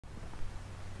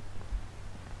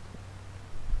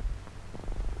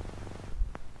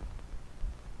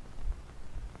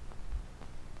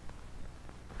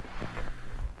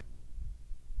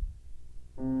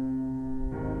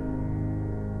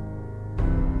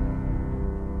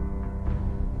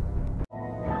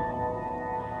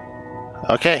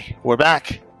Okay, we're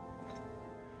back.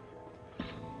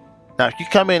 Now, if you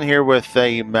come in here with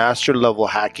a master level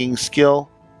hacking skill,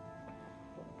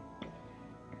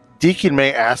 Deacon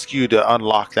may ask you to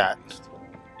unlock that.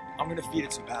 I'm gonna feed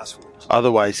it some passwords.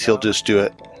 Otherwise, he'll just do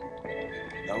it.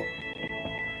 No. No.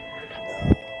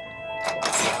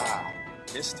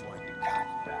 Missed one, you cocky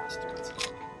bastards.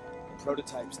 The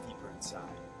prototype's deeper inside.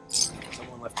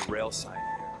 Someone left a rail sign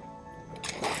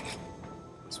here.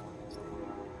 This one is.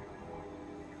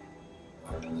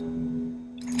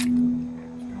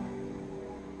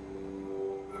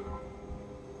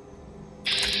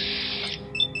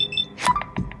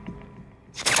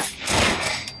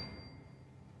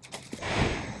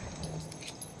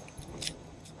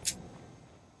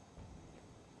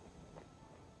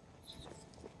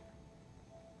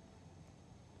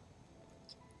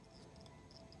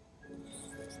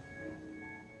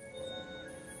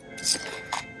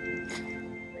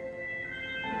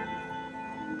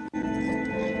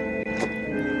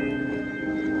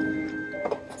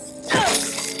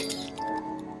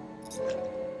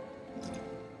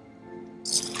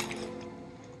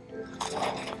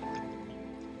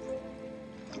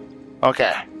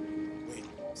 Okay. Wait,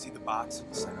 see the box in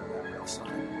the center of that rail sign?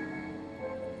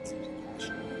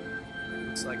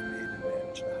 Looks like Maven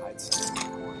managed to hide something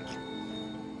in the corner.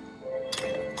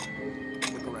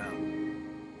 Look around.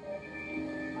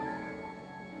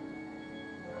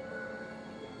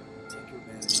 Tinker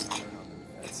managed to turn on the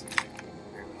fence and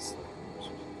barely slip.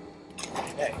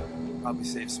 Hey, probably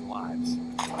saved some lives.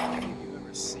 Have you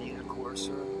ever seen a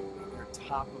Courser? They're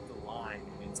top of the line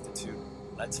in Institute.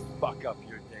 Let's fuck up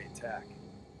your day tech.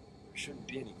 There shouldn't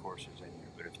be any Coursers in here,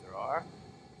 but if there are,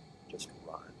 just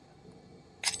run.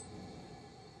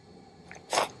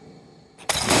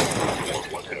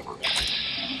 Whatever.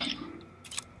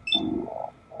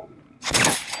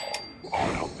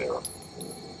 On out there.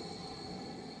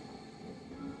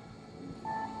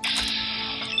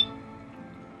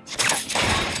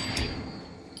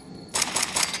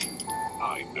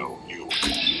 I know you.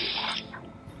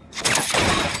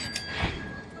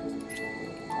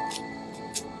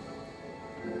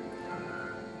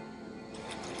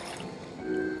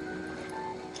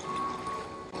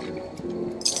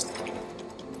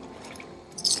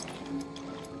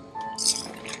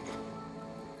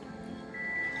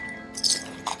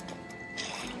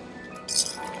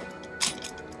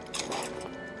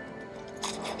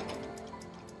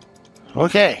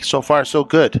 Okay, so far so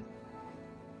good.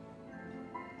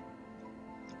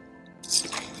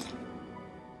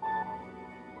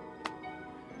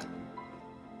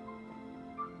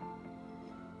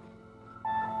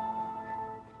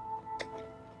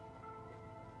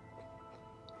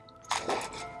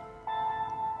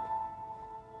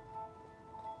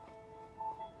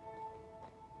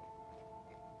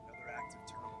 Another active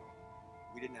terminal.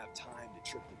 We didn't have time to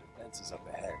trip the defenses up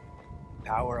ahead.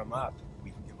 Power them up.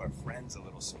 We can give our friends a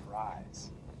little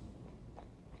surprise.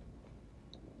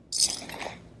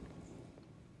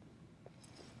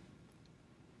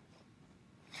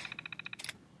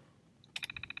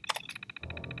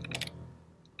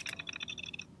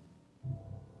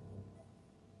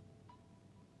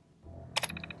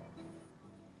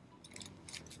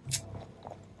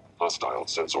 Hostile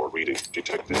sensor reading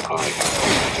detected. High.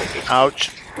 Detected.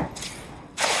 Ouch.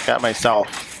 Got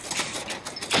myself.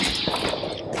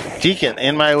 Deacon,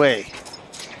 in my way.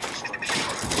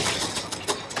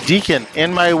 Deacon,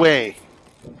 in my way.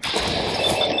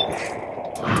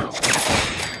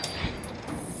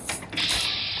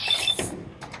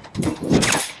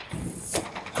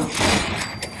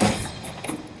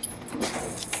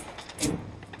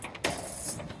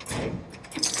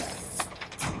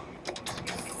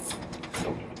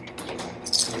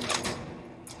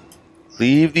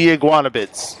 Leave the iguana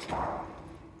bits.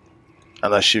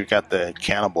 Unless you've got the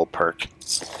cannibal perk.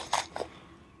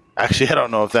 Actually, I don't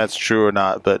know if that's true or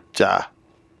not, but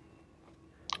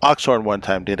Oxhorn one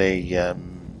time did a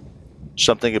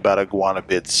something about iguana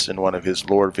bits in one of his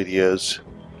lore videos.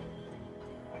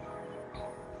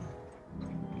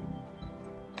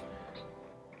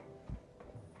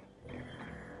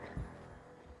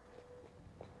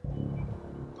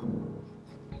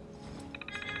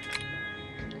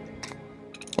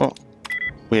 Well,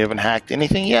 we haven't hacked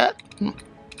anything yet.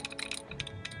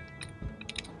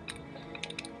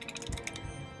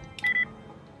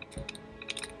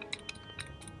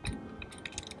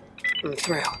 I'm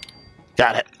through.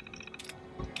 Got it.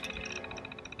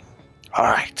 All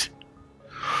right.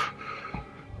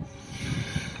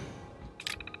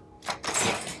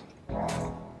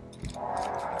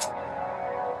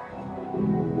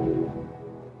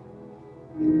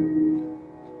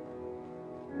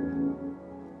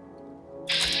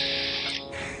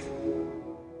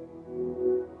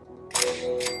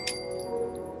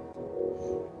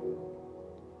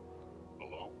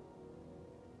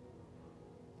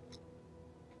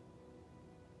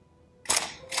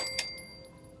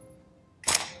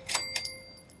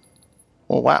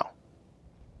 Oh, wow.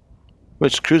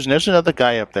 Which cruising? There's another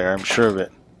guy up there, I'm sure of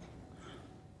it.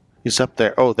 He's up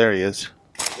there. Oh, there he is.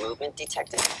 Movement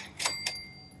detected.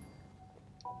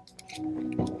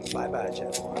 Bye-bye,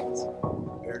 Javelins.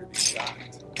 Prepare to be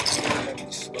shocked. Heavy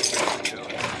smoke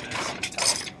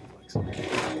complex.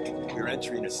 We're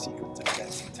entering a secret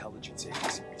defense intelligence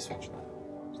agency research lab.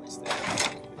 Place there on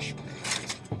Unofficial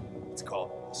Base. It's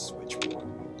called the Switchboard.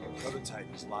 The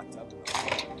prototype is locked up in the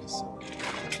facility.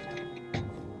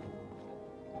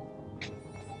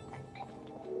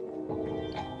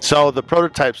 So the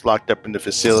prototype's locked up in the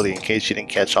facility in case you didn't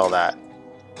catch all that.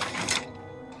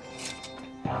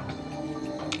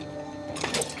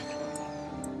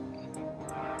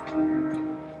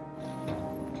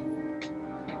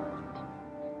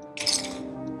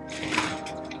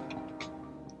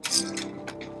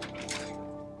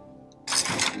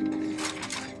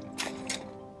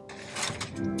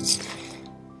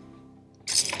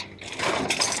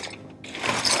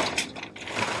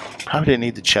 Probably didn't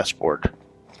need the chessboard.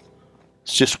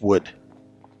 It's just wood.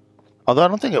 Although I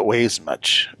don't think it weighs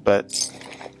much, but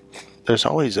there's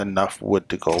always enough wood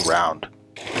to go around.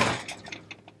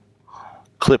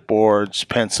 Clipboards,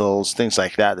 pencils, things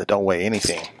like that that don't weigh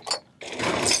anything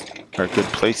are good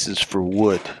places for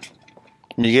wood.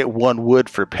 You get one wood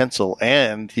for a pencil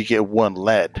and you get one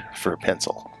lead for a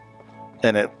pencil.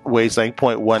 And it weighs like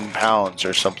 0.1 pounds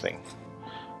or something.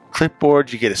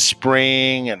 Clipboard, you get a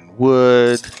spring and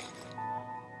wood.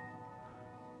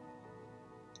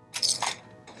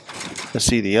 Let's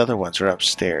see, the other ones are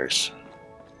upstairs.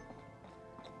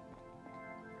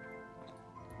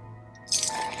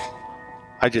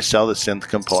 I just sell the synth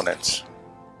components.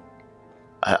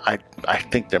 I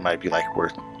think there might be like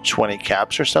worth 20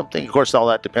 caps or something. Of course, all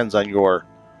that depends on your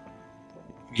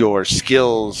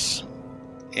skills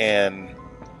and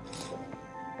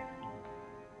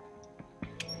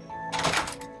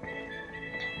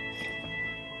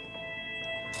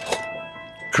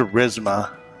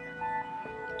charisma.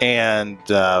 And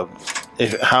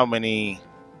how many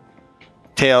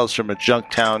tails from a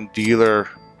Junktown dealer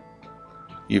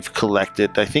you've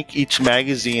collected. I think each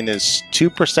magazine is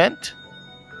 2%.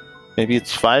 Maybe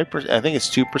it's 5%. I think it's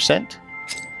 2%.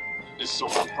 It's so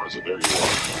impressive. There you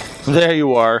are. There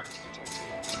you are.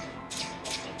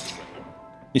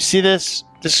 You see this?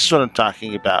 This is what I'm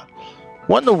talking about.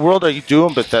 What in the world are you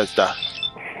doing, Bethesda?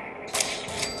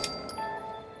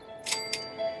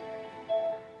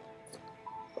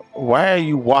 Why are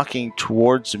you walking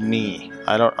towards me?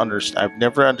 I don't understand. I've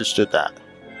never understood that.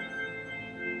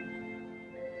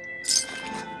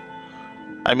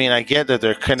 I mean, I get that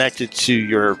they're connected to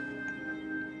your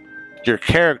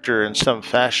character in some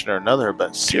fashion or another,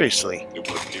 but seriously. It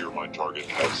would appear my target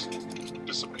has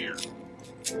disappeared.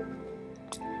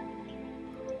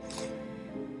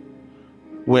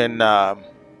 When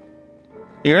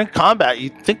you're in combat,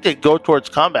 you'd think they'd go towards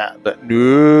combat, but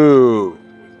no.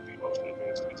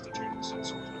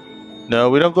 No,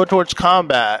 we don't go towards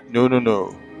combat. No, no,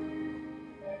 no.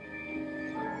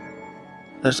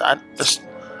 I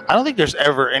don't think there's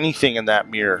ever anything in that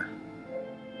mirror.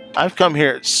 I've come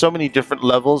here at so many different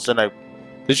levels, and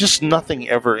there's just nothing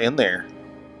ever in there.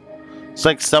 It's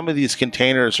like some of these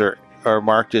containers are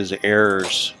marked as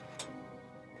errors.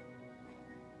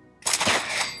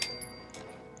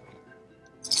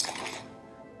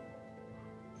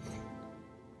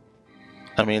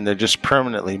 I mean, they're just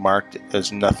permanently marked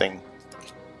as nothing.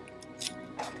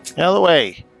 Get out of the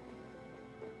way.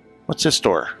 What's this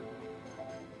door?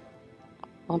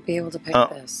 Won't be able to pick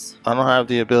this. I don't have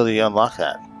the ability to unlock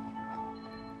that.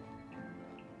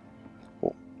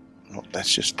 Oh, no,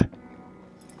 that's just...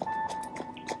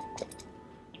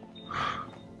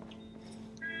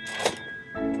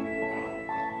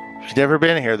 If you've never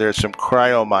been here, there's some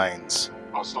cryo mines.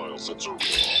 Hostile sensor.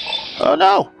 Oh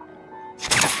no!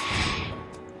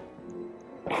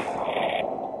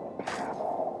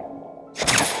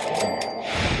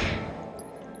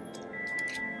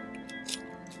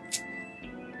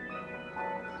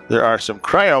 There are some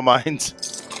cryo mines.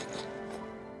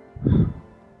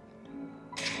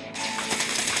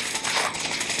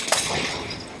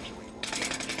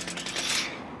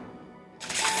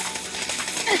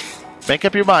 Make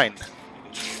up your mind.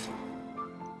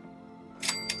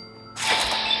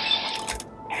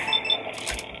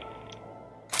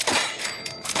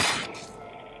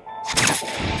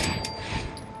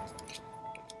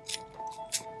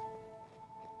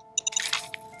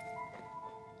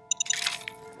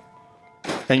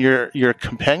 And your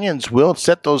companions will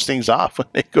set those things off when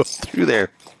they go through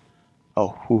there.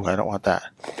 Oh, ooh, I don't want that.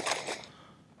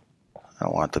 I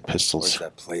don't want the pistols.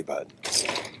 Where's that play button?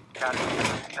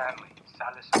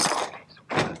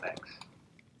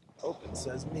 Hope it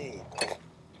says me.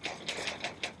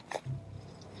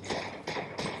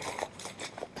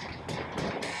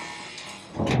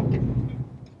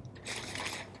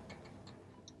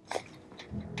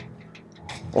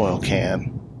 Oil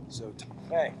can. So,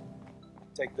 hey,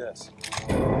 take this.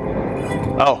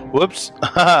 Oh, whoops.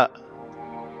 I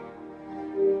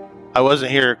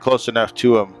wasn't here close enough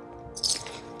to him.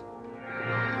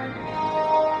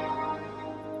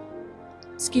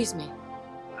 Excuse me.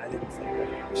 I didn't think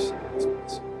I'd ever see this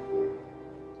place.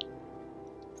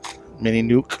 Mini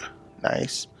nuke.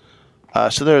 Nice.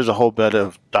 So there's a whole bit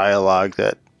of dialogue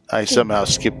that I somehow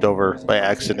skipped over by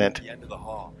accident. At the end of the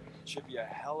hall. Should be a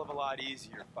hell of a lot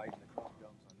easier fighting the chrome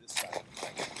domes on this side of the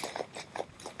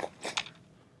fight.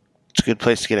 It's a good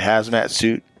place to get a hazmat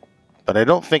suit, but I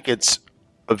don't think it's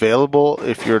available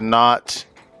if you're not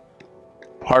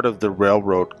part of the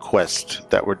railroad quest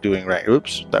that we're doing right.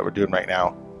 Oops, that we're doing right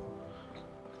now.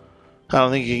 I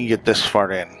don't think you can get this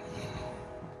far in.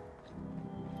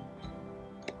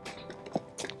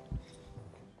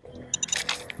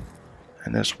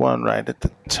 And there's one right at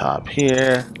the top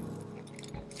here.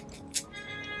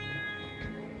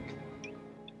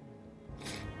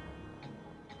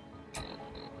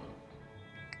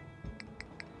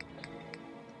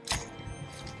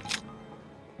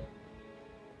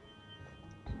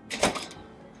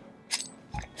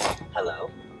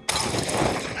 Hello.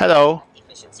 Hello.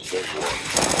 Efficiency dashboard.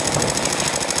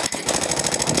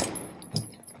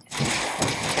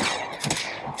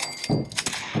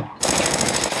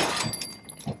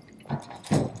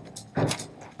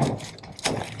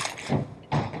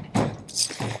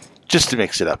 Just to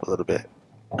mix it up a little bit.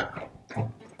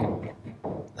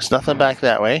 There's nothing back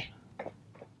that way.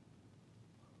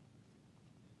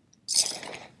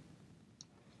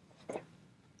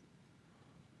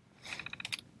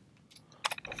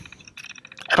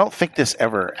 I don't think this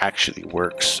ever actually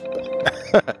works.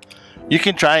 You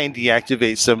can try and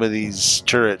deactivate some of these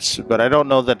turrets, but I don't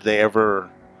know that they ever...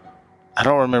 I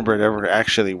don't remember it ever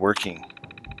actually working.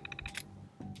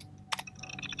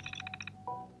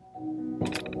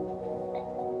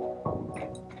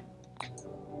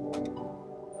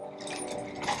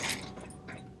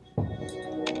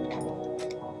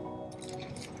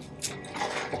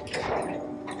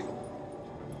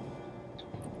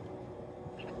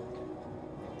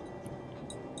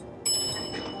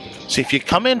 See, if you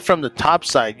come in from the top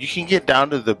side, you can get down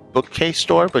to the bookcase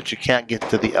store, but you can't get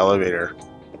to the elevator.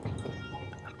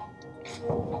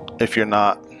 If you're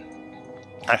not...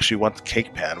 Actually, want the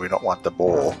cake pan, we don't want the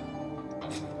bowl.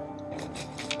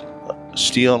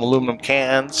 Steel and aluminum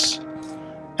cans.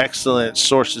 Excellent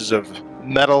sources of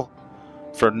metal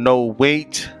for no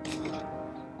weight.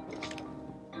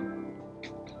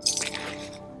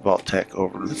 Vault Tech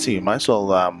over. Let's see, might as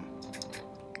well...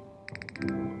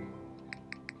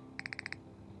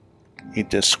 eat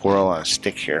this squirrel on a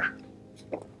stick here.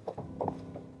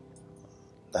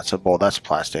 That's a bowl. That's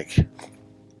plastic.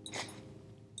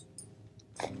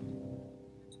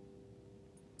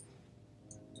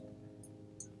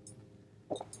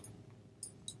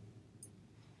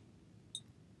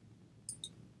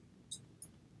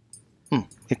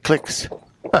 It clicks.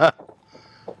 What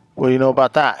do you know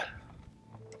about that?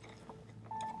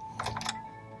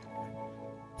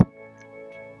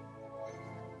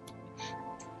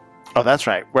 Oh, that's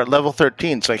right. We're at level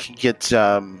 13, so I can get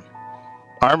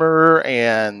armor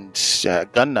and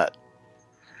gun nut.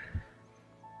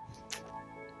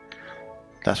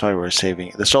 That's why we're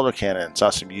saving the solar cannon. Saw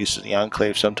some use in the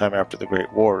Enclave sometime after the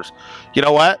Great Wars. You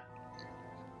know what?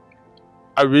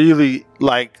 I really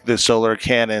like the solar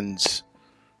cannon's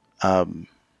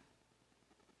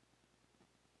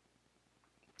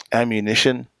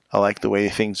ammunition. I like the way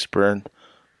things burn.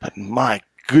 But my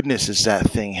goodness, is that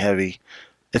thing heavy.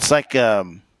 It's like,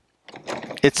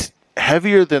 it's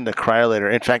heavier than the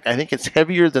Cryolator. In fact, I think it's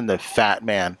heavier than the Fat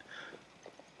Man.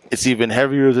 It's even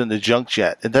heavier than the Junk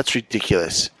Jet. And that's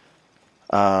ridiculous.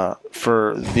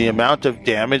 For the amount of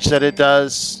damage that it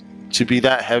does to be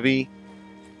that heavy,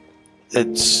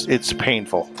 it's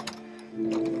painful.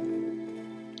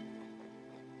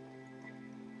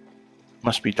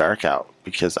 Must be dark out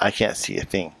because I can't see a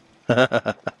thing.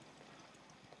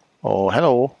 Oh,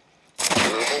 hello.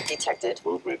 Movement detected.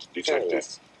 Movement detected.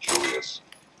 Curious.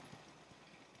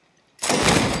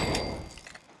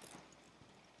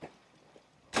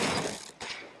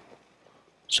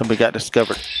 Somebody got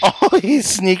discovered. Oh, he's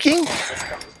sneaking?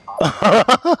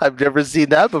 I've never seen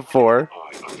that before.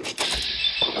 I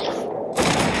understand.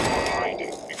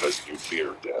 Hiding because you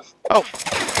fear death. Oh.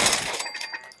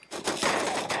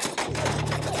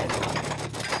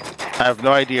 I have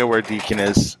no idea where Deacon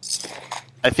is.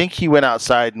 I think he went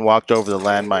outside and walked over the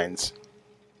landmines.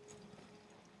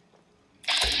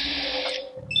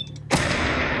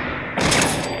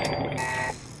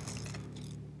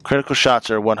 Critical shots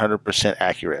are 100%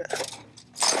 accurate.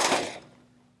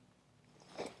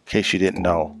 In case you didn't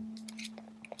know.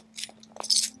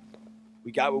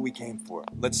 We got what we came for.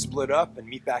 Let's split up and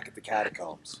meet back at the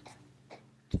catacombs.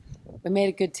 We made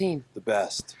a good team. The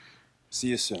best. See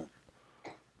you soon.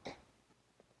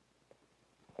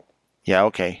 Yeah,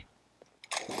 okay.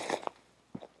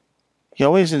 He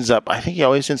always ends up, I think he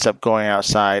always ends up going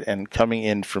outside and coming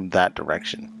in from that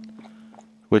direction.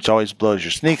 Which always blows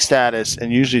your sneak status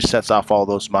and usually sets off all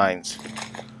those mines.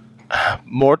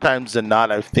 More times than not,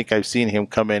 I think I've seen him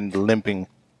come in limping.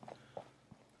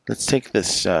 Let's take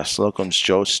this Slocum's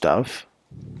Joe stuff.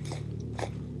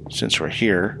 Since we're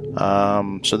here.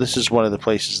 So this is one of the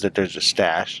places that there's a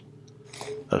stash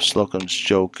of Slocum's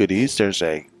Joe goodies. There's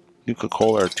a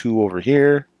Nuka-Cola or two over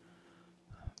here.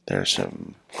 There's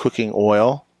some cooking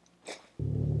oil.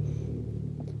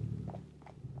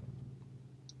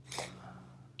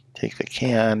 Take the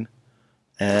can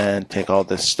and take all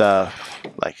this stuff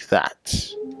like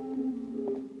that.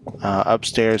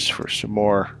 Upstairs for some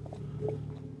more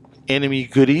enemy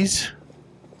goodies.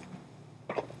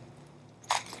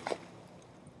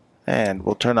 And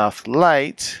we'll turn off the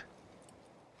light.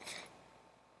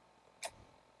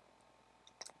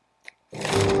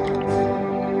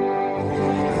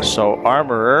 So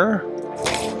armorer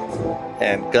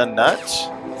and gun nuts.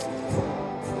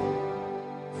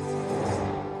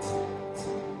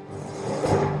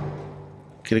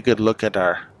 Get a good look at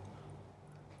our...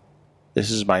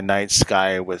 This is my night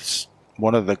sky with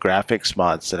one of the graphics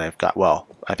mods that I've got. Well,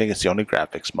 I think it's the only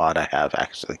graphics mod I have,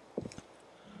 actually.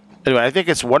 Anyway, I think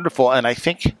it's wonderful, and I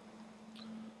think...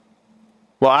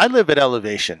 Well, I live at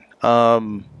elevation.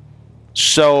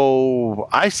 So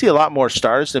I see a lot more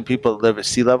stars than people that live at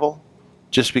sea level,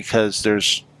 just because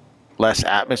there's less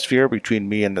atmosphere between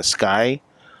me and the sky.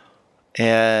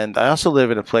 And I also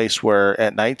live in a place where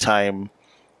at nighttime...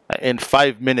 In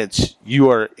 5 minutes, you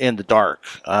are in the dark.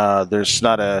 There's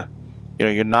not a,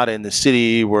 you're not in the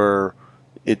city where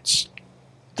it's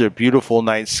the beautiful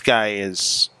night sky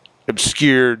is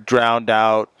obscured, drowned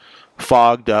out,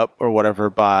 fogged up, or whatever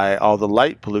by all the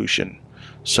light pollution.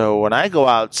 So when I go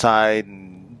outside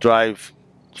and drive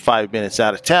 5 minutes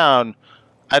out of town,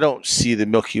 I don't see the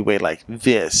Milky Way like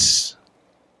this.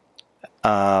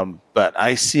 But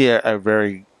I see a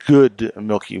very good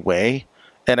Milky Way.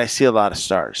 And I see a lot of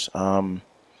stars.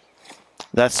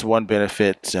 That's one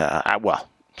benefit. Well,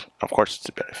 of course it's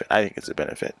a benefit. I think it's a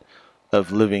benefit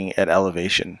of living at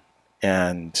elevation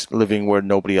and living where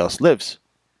nobody else lives.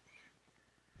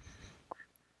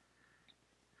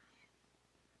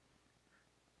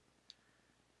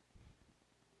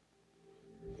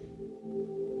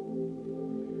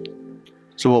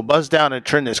 So we'll buzz down and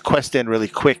turn this quest in really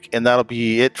quick, and that'll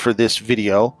be it for this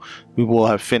video. We will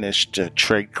have finished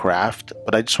Tradecraft,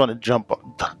 but I just want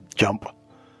to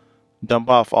dump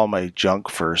off all my junk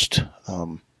first.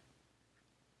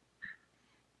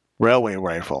 Railway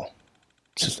rifle.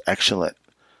 It's just excellent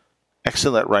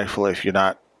rifle if you're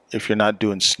not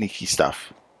doing sneaky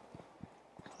stuff.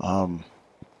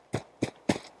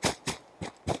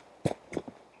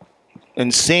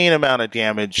 Insane amount of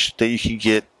damage that you can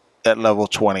get at level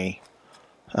 20.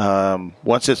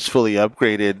 Once it's fully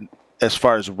upgraded, as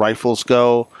far as rifles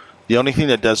go, the only thing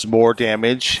that does more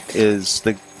damage is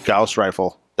the Gauss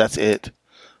rifle. That's it.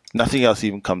 Nothing else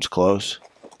even comes close.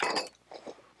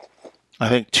 I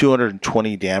think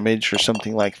 220 damage or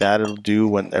something like that it'll do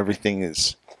when everything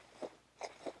is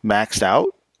maxed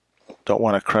out. Don't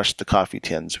want to crush the coffee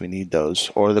tins. We need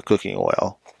those. Or the cooking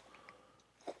oil.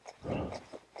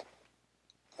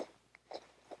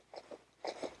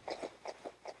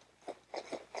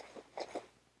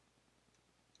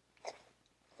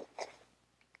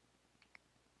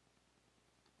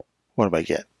 What do I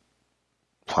get?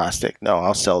 Plastic? No,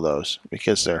 I'll sell those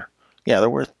because they're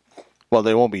worth, well,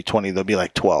 they won't be 20, they'll be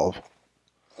like 12.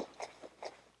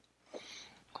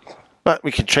 But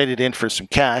we can trade it in for some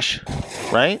cash,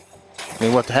 right? I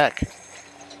mean, what the heck?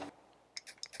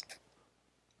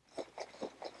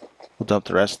 We'll dump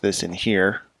the rest of this in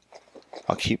here.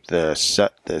 I'll keep the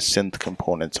synth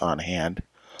components on hand.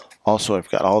 Also, I've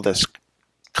got all this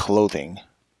clothing.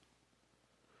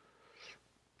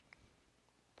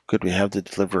 Good, we have the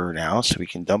deliverer now, so we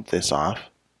can dump this off.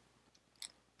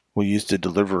 We'll use the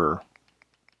deliverer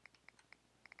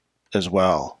as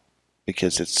well,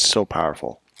 because it's so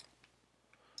powerful.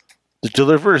 The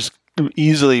deliverer is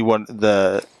easily one of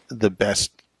the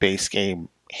best base game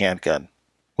handgun,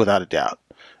 without a doubt,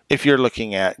 if you're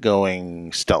looking at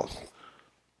going stealth.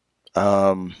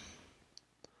 like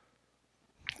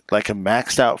a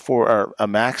maxed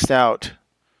out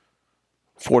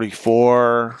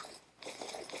 44.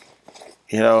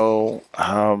 You know,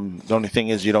 the only thing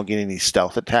is you don't get any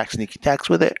stealth attacks, sneak attacks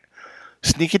with it.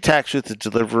 Sneak attacks with the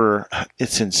Deliverer,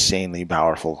 it's insanely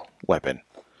powerful weapon.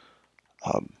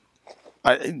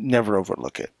 I never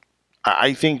overlook it.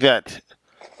 I think that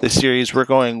this series, we're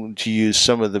going to use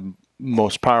some of the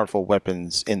most powerful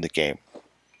weapons in the game.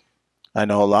 I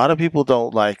know a lot of people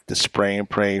don't like the spray and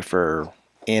pray for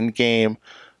in-game,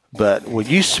 but when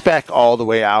you spec all the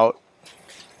way out,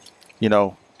 you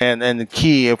know, and the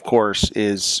key, of course,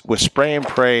 is with spray and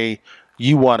pray,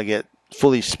 you want to get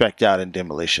fully specced out in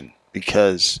demolition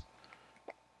because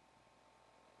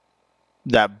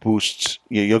that boosts,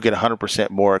 you'll get 100%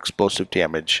 more explosive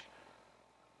damage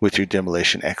with your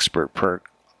demolition expert perk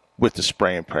with the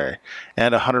spray and pray,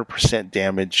 and 100%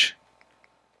 damage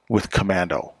with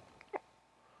commando.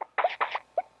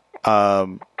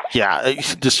 Yeah,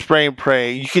 the spray and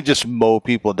pray, you can just mow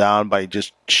people down by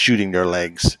just shooting their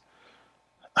legs.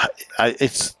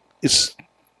 It's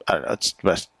I don't know, it's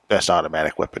the best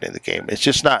automatic weapon in the game. It's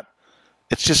just not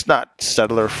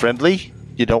settler friendly.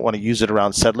 You don't want to use it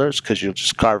around settlers because you'll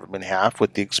just carve them in half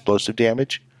with the explosive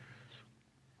damage.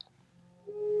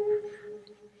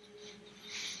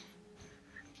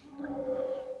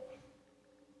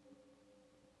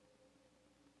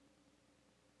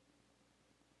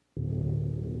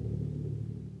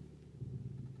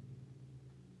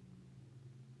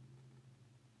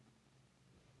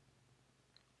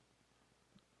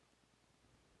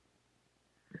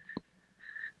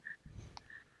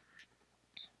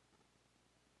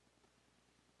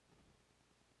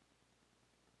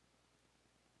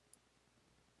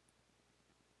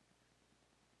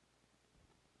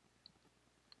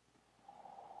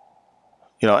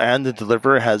 You know, and the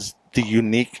Deliverer has the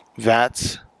unique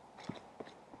VATS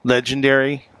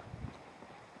legendary.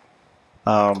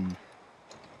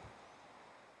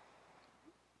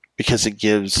 Because it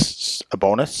gives a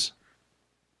bonus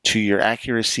to your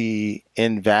accuracy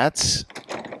in VATS.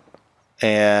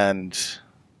 And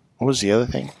what was the other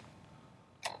thing?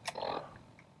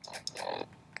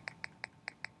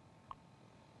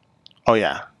 Oh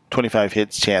yeah, 25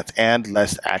 hits chance and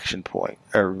less action point,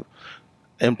 or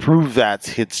improve that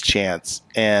hits chance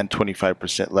and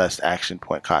 25% less action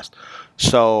point cost.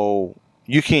 So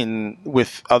you can,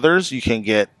 with others, you can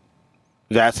get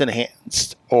VATS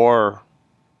enhanced or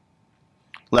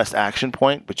less action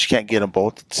point, but you can't get them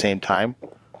both at the same time.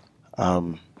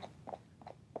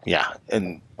 Yeah,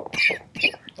 and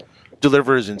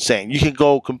Deliver is insane. You can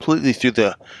go completely through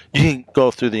the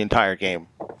entire game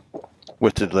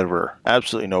with the Deliverer.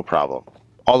 Absolutely no problem.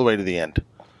 All the way to the end.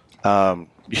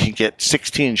 You can get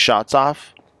 16 shots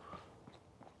off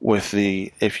with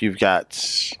if you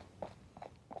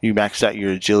max out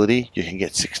your agility, you can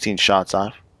get 16 shots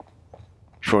off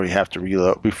before you have to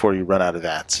reload, before you run out of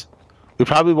VATS. We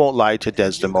probably won't lie to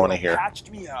Desdemona here.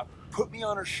 Patched me up, put me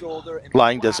on her shoulder, and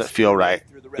lying doesn't feel right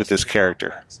with this character.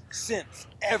 Complex. Synths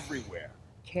everywhere.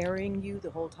 Carrying you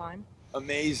the whole time?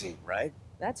 Amazing, right?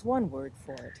 That's one word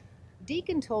for it.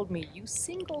 Deacon told me you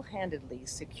single-handedly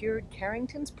secured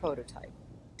Carrington's prototype,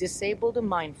 disabled a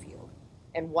minefield,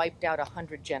 and wiped out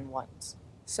 100 Gen 1s.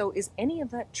 So is any of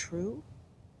that true?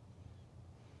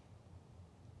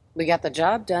 We got the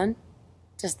job done.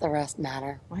 Does the rest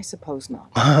matter? I suppose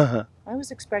not. I was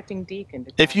expecting Deacon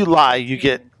to... If you lie, you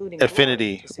get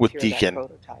affinity with Deacon.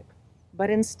 Prototype.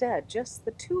 But instead, just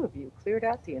the two of you cleared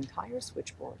out the entire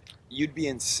switchboard. You'd be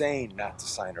insane not to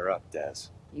sign her up, Des.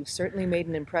 You've certainly made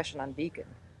an impression on Deacon.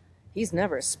 He's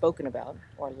never spoken about,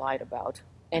 or lied about,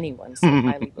 anyone so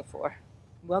highly before.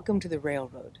 Welcome to the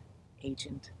railroad,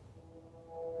 Agent.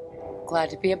 Glad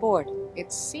to be aboard.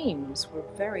 It seems we're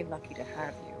very lucky to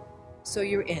have you. So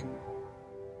you're in.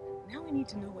 Now we need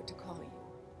to know what to call you.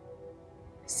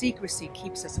 Secrecy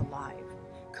keeps us alive.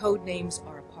 Code names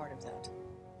are a part of that.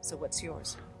 So what's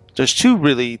yours? There's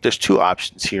two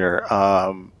options here.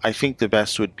 I think the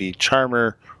best would be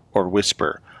Charmer or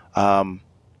Whisper. You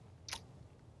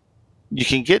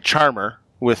can get Charmer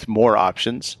with more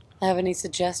options. Have any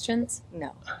suggestions?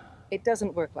 No, it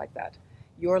doesn't work like that.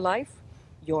 Your life,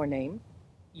 your name,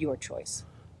 your choice.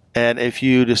 And if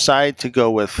you decide to go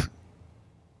with...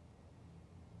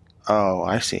 Oh,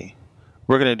 I see.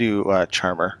 We're going to do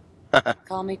Charmer.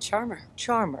 Call me Charmer.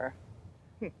 Charmer.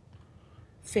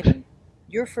 Fitting.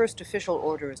 Your first official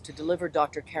order is to deliver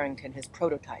Dr. Carrington his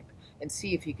prototype and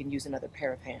see if he can use another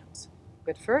pair of hands.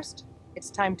 But first, it's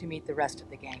time to meet the rest of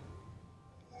the gang.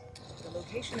 The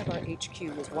location of our HQ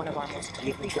is one of our most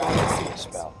tightly guarded secrets.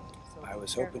 Spell. I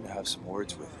was hoping to have some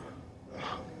words with you.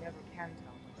 I never can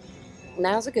tell.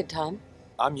 Now's a good time.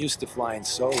 I'm used to flying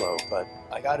solo, but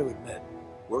I got to admit,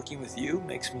 working with you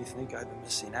makes me think I've been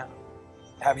missing out.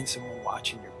 Having someone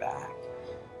watching your back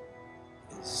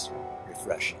is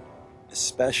refreshing,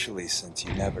 especially since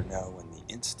you never know when the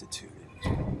Institute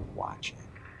is watching.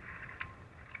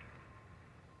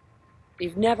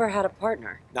 You've never had a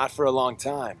partner. Not for a long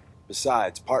time.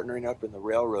 Besides, partnering up in the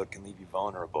railroad can leave you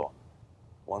vulnerable.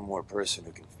 One more person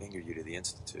who can finger you to the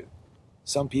Institute.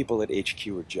 Some people at HQ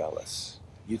are jealous.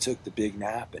 You took the big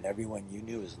nap and everyone you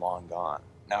knew is long gone.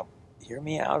 Now, hear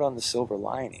me out on the silver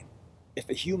lining. If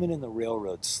a human in the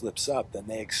railroad slips up, then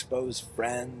they expose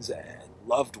friends and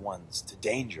loved ones to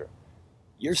danger.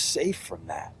 You're safe from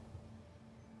that.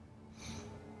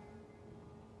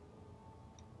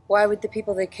 Why would the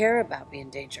people they care about be in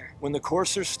danger? When the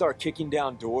coursers start kicking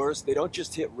down doors, they don't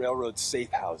just hit railroad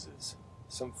safe houses.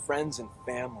 Some friends and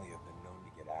family have been known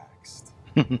to get axed.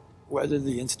 Whether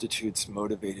the Institute's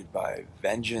motivated by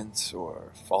vengeance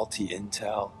or faulty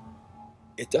intel,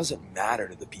 it doesn't matter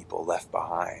to the people left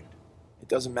behind. It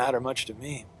doesn't matter much to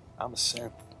me. I'm a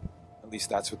simp. At least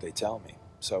that's what they tell me.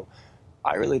 So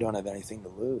I really don't have anything to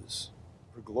lose.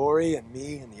 For Glory and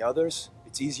me and the others,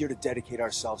 it's easier to dedicate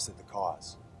ourselves to the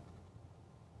cause.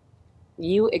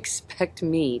 You expect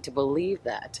me to believe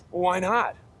that? Why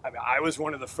not? I mean, I was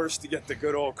one of the first to get the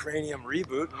good old cranium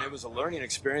reboot, and it was a learning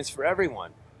experience for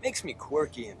everyone. Makes me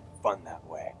quirky and fun that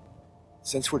way.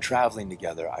 Since we're traveling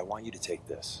together, I want you to take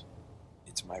this.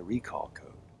 It's my recall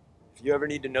code. If you ever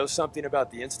need to know something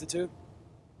about the Institute,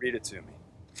 read it to me.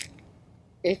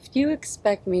 If you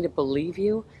expect me to believe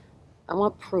you, I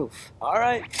want proof. All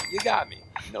right, you got me.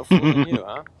 No fooling you,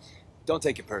 huh? Don't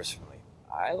take it personally.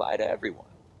 I lie to everyone.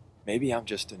 Maybe I'm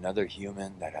just another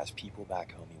human that has people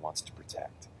back home he wants to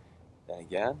protect. Then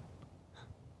again,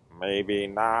 maybe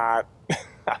not.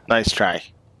 Nice try.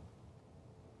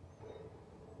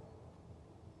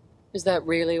 Is that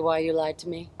really why you lied to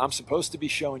me? I'm supposed to be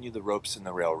showing you the ropes in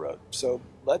the railroad. So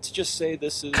let's just say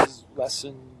this is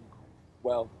lesson,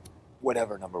 well,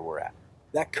 whatever number we're at.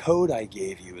 That code I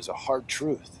gave you is a hard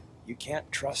truth. You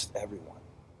can't trust everyone.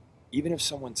 Even if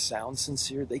someone sounds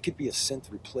sincere, they could be a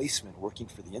synth replacement working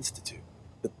for the Institute.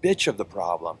 The bitch of the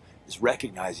problem is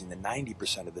recognizing that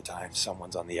 90% of the time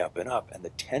someone's on the up and up, and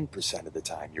the 10% of the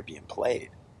time you're being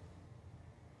played.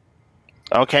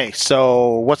 Okay,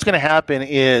 so what's going to happen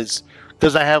is,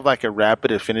 because I have like a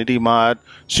rapid affinity mod,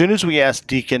 as soon as we ask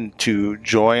Deacon to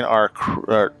join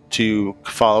to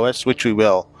follow us, which we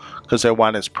will, because I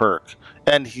want his perk,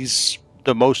 and he's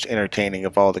the most entertaining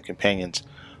of all the companions,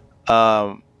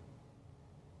 our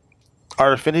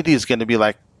affinity is going to be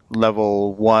like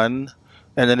level 1,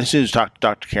 and then as soon as we talk to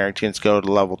Dr. Carrington, it's go to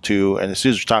level 2, and as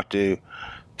soon as we talk to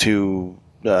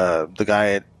the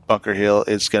guy at Bunker Hill,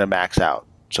 it's going to max out.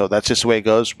 So that's just the way it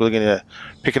goes. We're going to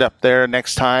pick it up there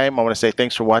next time. I want to say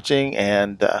thanks for watching,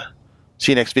 and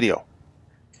see you next video.